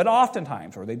that, but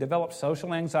oftentimes, or they develop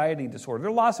social anxiety disorder.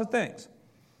 There are lots of things.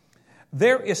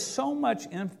 There is so much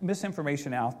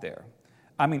misinformation out there.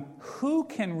 I mean, who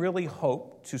can really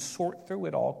hope to sort through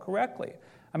it all correctly?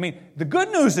 I mean, the good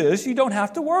news is you don't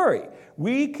have to worry.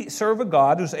 We serve a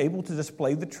God who's able to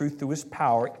display the truth through his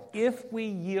power if we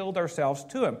yield ourselves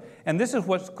to him. And this is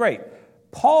what's great.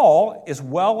 Paul is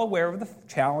well aware of the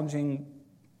challenging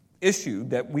issue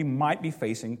that we might be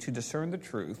facing to discern the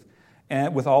truth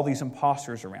and with all these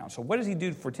imposters around. So what does he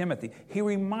do for Timothy? He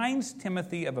reminds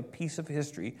Timothy of a piece of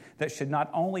history that should not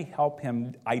only help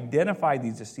him identify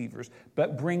these deceivers,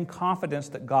 but bring confidence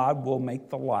that God will make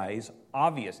the lies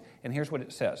obvious. And here's what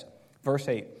it says. Verse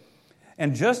 8.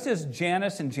 And just as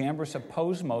Jannes and Jambres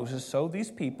opposed Moses, so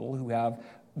these people who have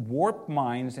warped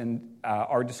minds and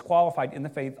are disqualified in the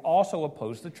faith also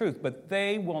oppose the truth, but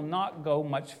they will not go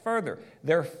much further.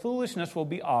 Their foolishness will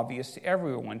be obvious to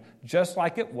everyone, just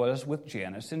like it was with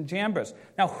Jannes and Jambres.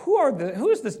 Now, who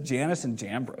is this Jannes and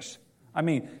Jambres? I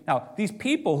mean, now, these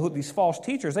people, these false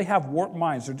teachers, they have warped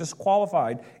minds. They're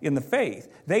disqualified in the faith.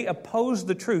 They oppose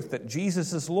the truth that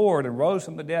Jesus is Lord and rose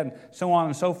from the dead, and so on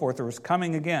and so forth, or is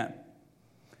coming again.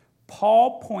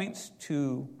 Paul points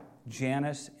to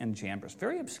Jannes and Jambres.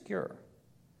 Very obscure.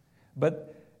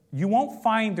 But you won't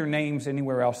find their names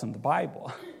anywhere else in the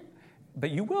Bible.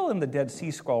 But you will in the Dead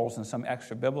Sea Scrolls and some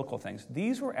extra biblical things.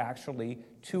 These were actually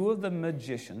two of the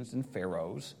magicians in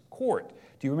Pharaoh's court.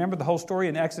 Do you remember the whole story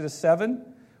in Exodus 7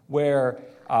 where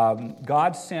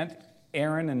God sent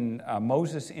Aaron and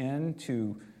Moses in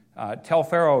to tell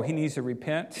Pharaoh he needs to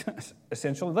repent,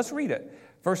 essentially? Let's read it.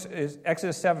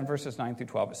 Exodus 7, verses 9 through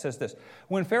 12. It says this.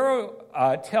 When Pharaoh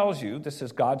tells you, this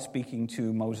is God speaking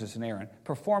to Moses and Aaron,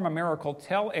 perform a miracle,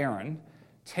 tell Aaron,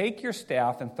 take your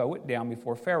staff and throw it down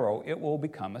before Pharaoh. It will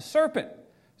become a serpent.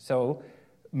 So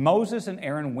Moses and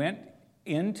Aaron went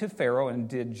into Pharaoh and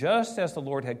did just as the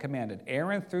Lord had commanded.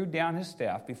 Aaron threw down his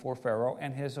staff before Pharaoh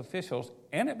and his officials,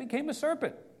 and it became a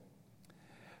serpent.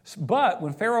 But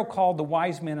when Pharaoh called the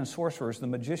wise men and sorcerers, the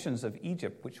magicians of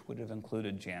Egypt, which would have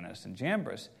included Janus and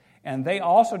Jambres, and they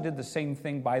also did the same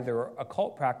thing by their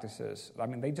occult practices. I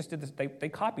mean, they just did this, they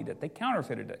copied it, they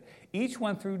counterfeited it. Each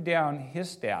one threw down his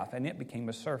staff, and it became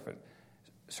a serpent.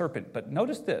 But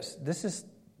notice this is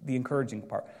the encouraging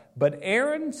part. But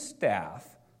Aaron's staff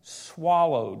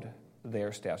swallowed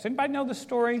their staffs. Anybody know the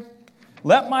story?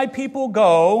 Let my people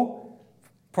go,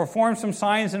 perform some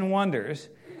signs and wonders.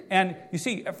 And you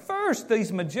see, at first,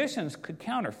 these magicians could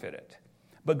counterfeit it.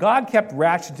 But God kept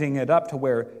ratcheting it up to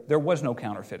where there was no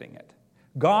counterfeiting it.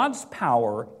 God's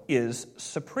power is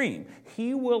supreme.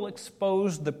 He will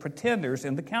expose the pretenders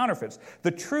and the counterfeits.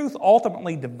 The truth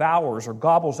ultimately devours or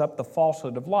gobbles up the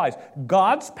falsehood of lies.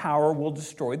 God's power will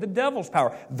destroy the devil's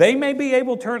power. They may be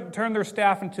able to turn their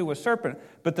staff into a serpent,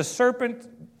 but the serpent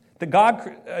that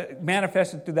God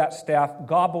manifested through that staff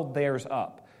gobbled theirs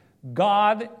up.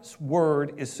 God's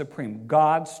word is supreme.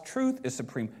 God's truth is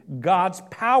supreme. God's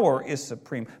power is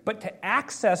supreme. But to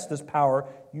access this power,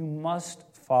 you must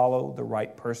follow the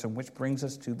right person, which brings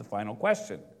us to the final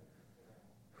question.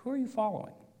 Who are you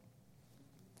following?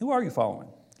 Who are you following?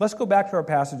 Let's go back to our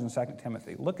passage in 2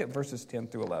 Timothy. Look at verses 10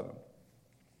 through 11.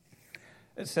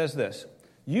 It says this,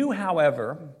 "You,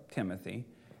 however, Timothy,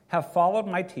 have followed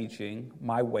my teaching,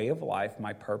 my way of life,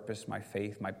 my purpose, my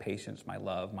faith, my patience, my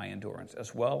love, my endurance,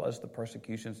 as well as the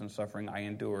persecutions and suffering I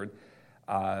endured.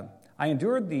 I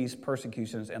endured these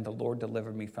persecutions, and the Lord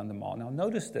delivered me from them all." Now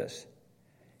notice this.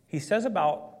 He says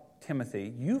about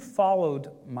Timothy, you followed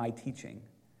my teaching.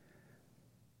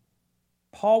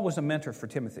 Paul was a mentor for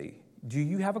Timothy. Do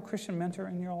you have a Christian mentor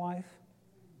in your life?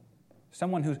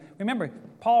 Someone who's, remember,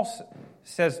 Paul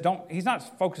says, he's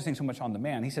not focusing so much on the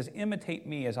man. He says, imitate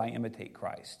me as I imitate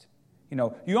Christ. You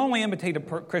know, you only imitate a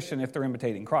Christian if they're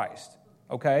imitating Christ,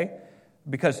 okay?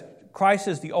 Because Christ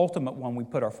is the ultimate one we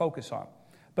put our focus on.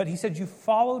 But he said, you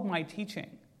followed my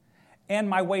teaching and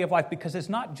my way of life, because it's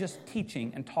not just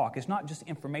teaching and talk. It's not just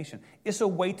information. It's a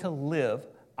way to live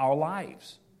our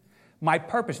lives. My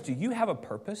purpose. Do you have a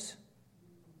purpose?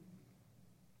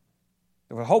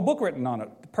 There's a whole book written on it,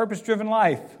 The Purpose-Driven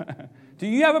Life. Do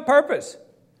you have a purpose?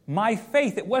 My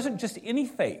faith. It wasn't just any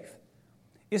faith.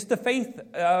 It's the faith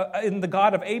in the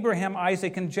God of Abraham,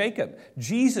 Isaac, and Jacob.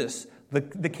 Jesus,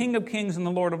 the King of Kings and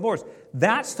the Lord of Lords.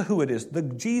 That's who it is, the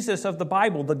Jesus of the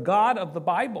Bible, the God of the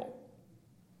Bible.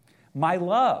 My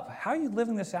love. How are you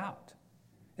living this out?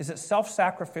 Is it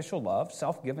self-sacrificial love,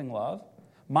 self-giving love?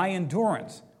 My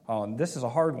endurance. Oh, and this is a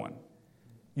hard one.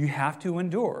 You have to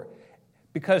endure.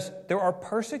 Because there are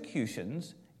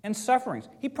persecutions and sufferings.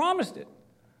 He promised it.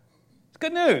 It's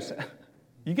good news.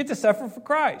 You get to suffer for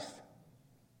Christ.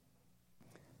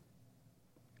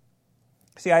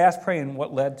 See, I asked Prayin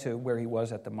what led to where he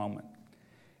was at the moment.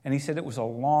 And he said it was a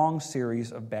long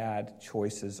series of bad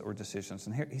choices or decisions.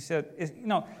 And here he said,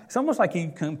 it's almost like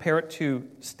you compare it to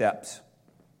steps.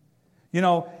 You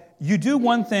know, you do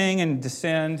one thing and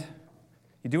descend.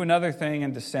 You do another thing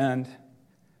and descend.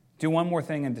 Do one more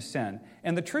thing and descend.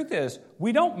 And the truth is,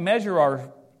 we don't measure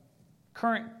our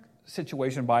current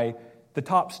situation by the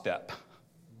top step.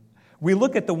 We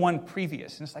look at the one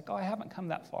previous, and it's like, oh, I haven't come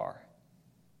that far.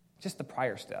 Just the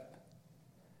prior step.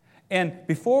 And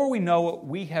before we know it,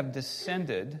 we have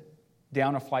descended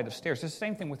down a flight of stairs. It's the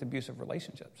same thing with abusive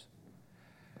relationships.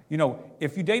 You know,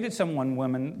 if you dated someone,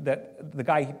 women, that the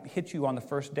guy hit you on the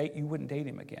first date, you wouldn't date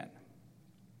him again.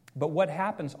 But what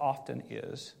happens often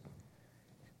is,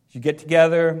 you get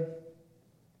together,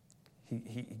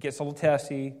 he gets a little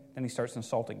testy, then he starts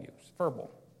insulting you. It's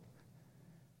verbal.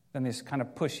 Then it's kind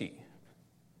of pushy.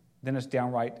 Then it's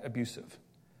downright abusive.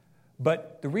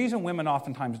 But the reason women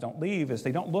oftentimes don't leave is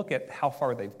they don't look at how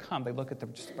far they've come. They look at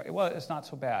well, it's not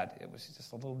so bad. It was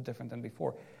just a little different than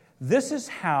before. This is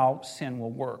how sin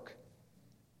will work.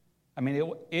 I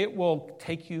mean, it will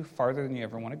take you farther than you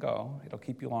ever want to go. It'll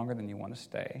keep you longer than you want to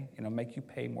stay. It'll make you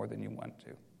pay more than you want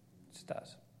to. It just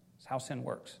does. It's how sin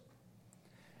works.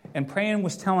 And Prayin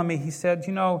was telling me, he said,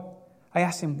 I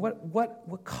asked him,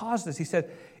 what caused this? He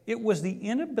said, it was the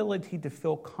inability to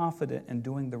feel confident in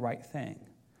doing the right thing.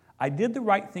 I did the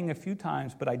right thing a few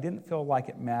times, but I didn't feel like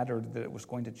it mattered, that it was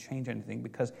going to change anything,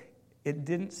 because it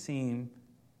didn't seem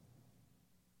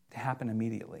to happen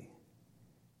immediately.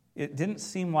 It didn't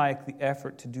seem like the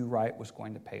effort to do right was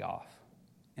going to pay off.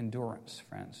 Endurance,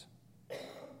 friends.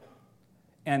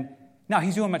 And now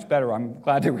he's doing much better, I'm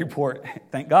glad to report,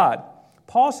 thank God.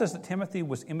 Paul says that Timothy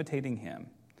was imitating him.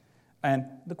 And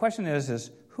the question is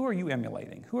who are you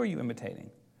emulating? Who are you imitating?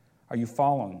 Are you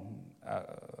following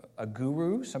a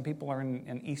guru. Some people are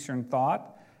in Eastern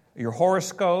thought. Your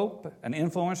horoscope, an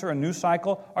influencer, a news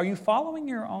cycle. Are you following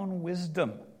your own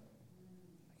wisdom?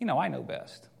 I know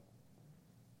best.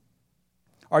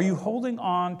 Are you holding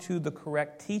on to the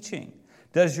correct teaching?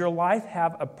 Does your life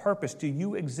have a purpose? Do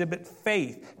you exhibit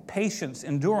faith, patience,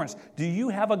 endurance? Do you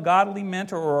have a godly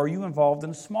mentor, or are you involved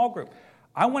in a small group?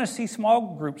 I want to see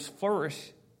small groups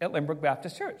flourish at Lynbrook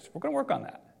Baptist Church. We're going to work on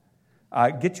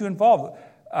that. Get you involved.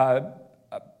 Dr.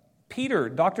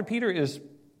 Peter is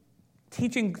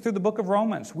teaching through the book of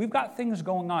Romans. We've got things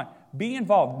going on. Be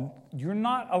involved. You're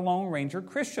not a Lone Ranger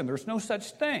Christian. There's no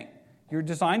such thing. You're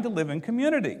designed to live in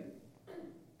community.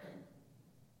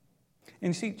 And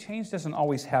you see, change doesn't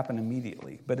always happen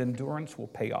immediately, but endurance will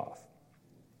pay off,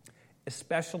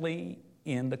 especially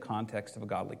in the context of a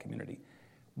godly community.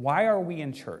 Why are we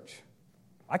in church?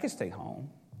 I could stay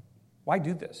home. Why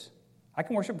do this? I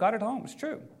can worship God at home. It's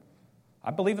true.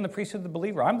 I believe in the priesthood of the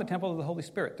believer. I'm the temple of the Holy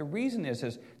Spirit. The reason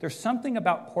is there's something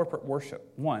about corporate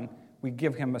worship. One, we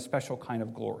give him a special kind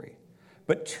of glory.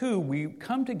 But two, we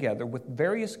come together with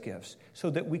various gifts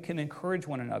so that we can encourage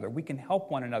one another. We can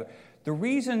help one another. The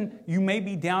reason you may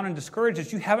be down and discouraged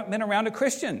is you haven't been around a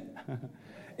Christian.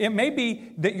 It may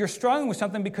be that you're struggling with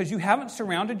something because you haven't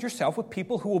surrounded yourself with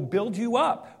people who will build you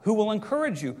up, who will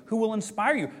encourage you, who will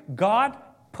inspire you. God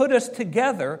put us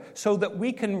together so that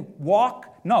we can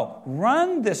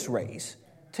run this race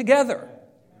together.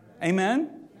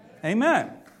 Amen?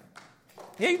 Amen.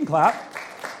 Yeah, you can clap.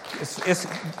 It's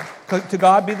to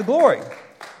God be the glory.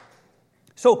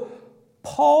 So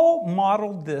Paul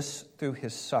modeled this through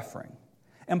his suffering.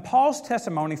 And Paul's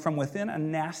testimony from within a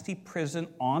nasty prison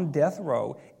on death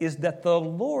row is that the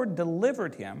Lord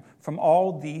delivered him from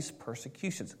all these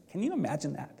persecutions. Can you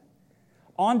imagine that?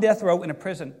 On death row in a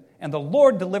prison, and the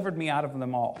Lord delivered me out of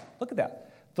them all. Look at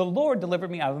that. The Lord delivered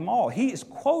me out of them all. He is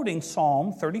quoting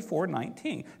Psalm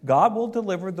 34:19. God will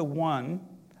deliver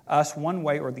us one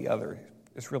way or the other.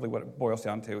 It's really what it boils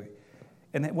down to.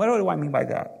 And what do I mean by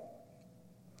that?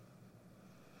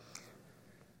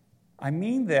 I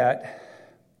mean that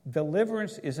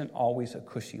deliverance isn't always a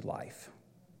cushy life.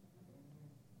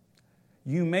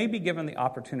 You may be given the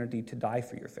opportunity to die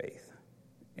for your faith.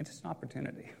 It's an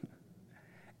opportunity.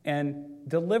 And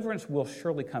deliverance will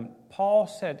surely come. Paul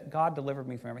said, God delivered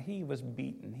me from everything. He was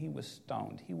beaten. He was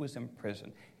stoned. He was in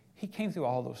prison. He came through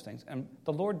all those things. And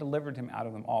the Lord delivered him out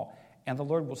of them all. And the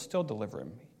Lord will still deliver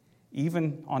him,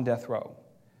 even on death row.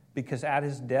 Because at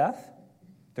his death,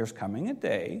 there's coming a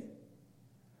day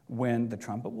when the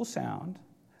trumpet will sound,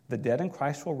 the dead in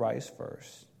Christ will rise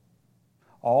first,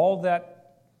 all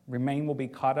that remain will be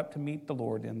caught up to meet the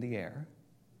Lord in the air.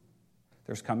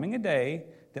 There's coming a day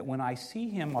that when I see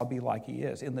him, I'll be like he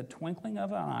is. In the twinkling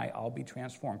of an eye, I'll be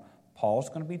transformed. Paul's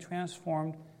going to be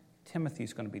transformed.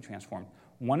 Timothy's going to be transformed.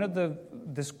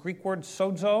 This Greek word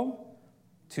sozo,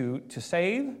 to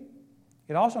save,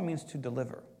 it also means to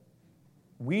deliver.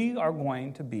 We are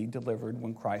going to be delivered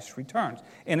when Christ returns.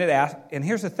 And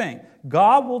here's the thing.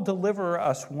 God will deliver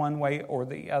us one way or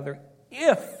the other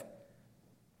if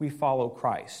we follow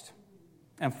Christ.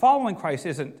 And following Christ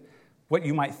isn't what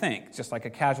you might think, just like a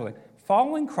casual thing.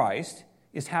 Following Christ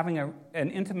is having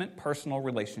an intimate personal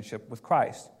relationship with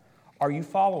Christ. Are you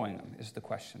following him is the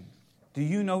question. Do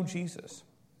you know Jesus?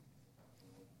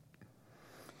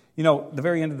 The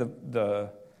very end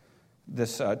of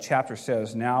this chapter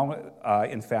says, now,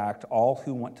 in fact, all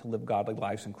who want to live godly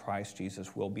lives in Christ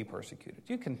Jesus will be persecuted.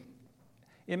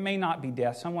 It may not be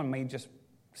death. Someone may just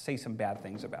say some bad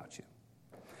things about you.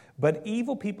 But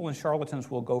evil people and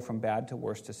charlatans will go from bad to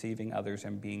worse, deceiving others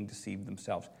and being deceived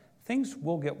themselves. Things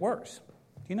will get worse.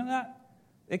 Do you know that?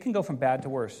 It can go from bad to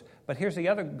worse. But here's the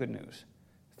other good news.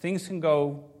 Things can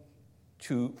go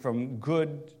from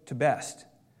good to best.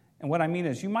 And what I mean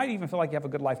is, you might even feel like you have a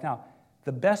good life now.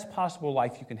 The best possible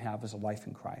life you can have is a life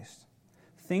in Christ.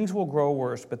 Things will grow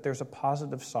worse, but there's a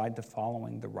positive side to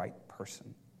following the right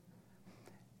person.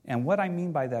 And what I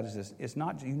mean by that is this. It's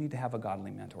not you need to have a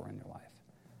godly mentor in your life.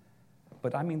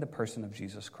 But I mean the person of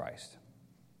Jesus Christ.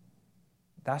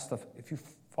 If you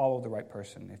follow the right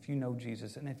person, if you know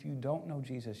Jesus, and if you don't know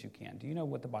Jesus, you can. Do you know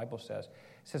what the Bible says? It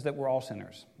says that we're all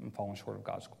sinners and falling short of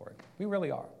God's glory. We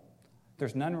really are.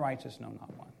 There's none righteous, no,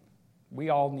 not one. We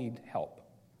all need help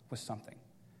with something.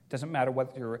 It doesn't matter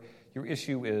what your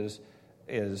issue is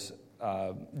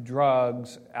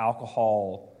drugs,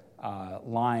 alcohol,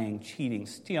 lying, cheating,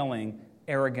 stealing,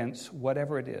 arrogance,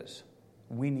 whatever it is.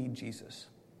 We need Jesus.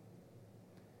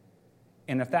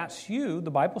 And if that's you,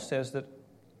 the Bible says that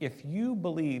if you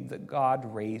believe that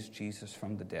God raised Jesus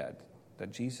from the dead,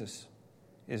 that Jesus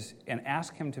is, and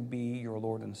ask him to be your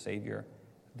Lord and Savior,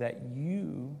 that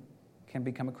you can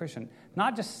become a Christian.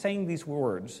 Not just saying these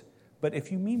words, but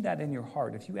if you mean that in your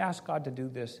heart, if you ask God to do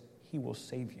this, he will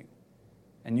save you.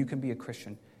 And you can be a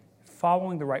Christian.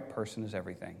 Following the right person is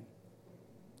everything.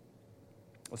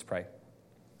 Let's pray.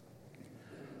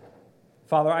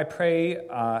 Father, I pray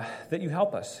that you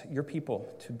help us, your people,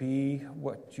 to be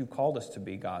what you called us to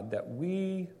be, God, that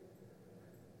we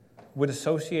would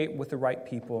associate with the right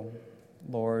people,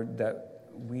 Lord, that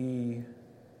we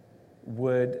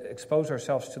would expose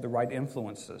ourselves to the right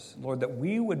influences, Lord, that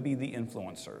we would be the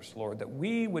influencers, Lord, that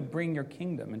we would bring your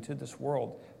kingdom into this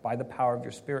world by the power of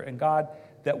your Spirit, and God,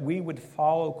 that we would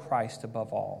follow Christ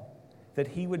above all, that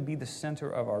he would be the center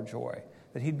of our joy,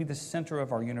 that he'd be the center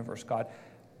of our universe, God.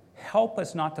 Help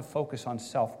us not to focus on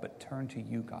self, but turn to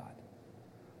you, God.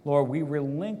 Lord, we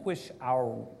relinquish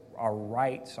our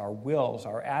rights, our wills,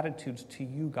 our attitudes to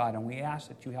you, God, and we ask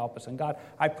that you help us. And God,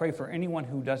 I pray for anyone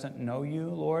who doesn't know you,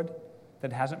 Lord,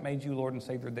 that hasn't made you Lord and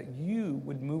Savior, that you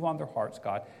would move on their hearts,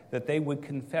 God, that they would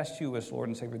confess you as Lord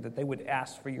and Savior, that they would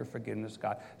ask for your forgiveness,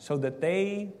 God, so that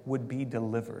they would be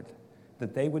delivered,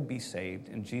 that they would be saved.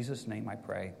 In Jesus' name I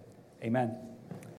pray. Amen.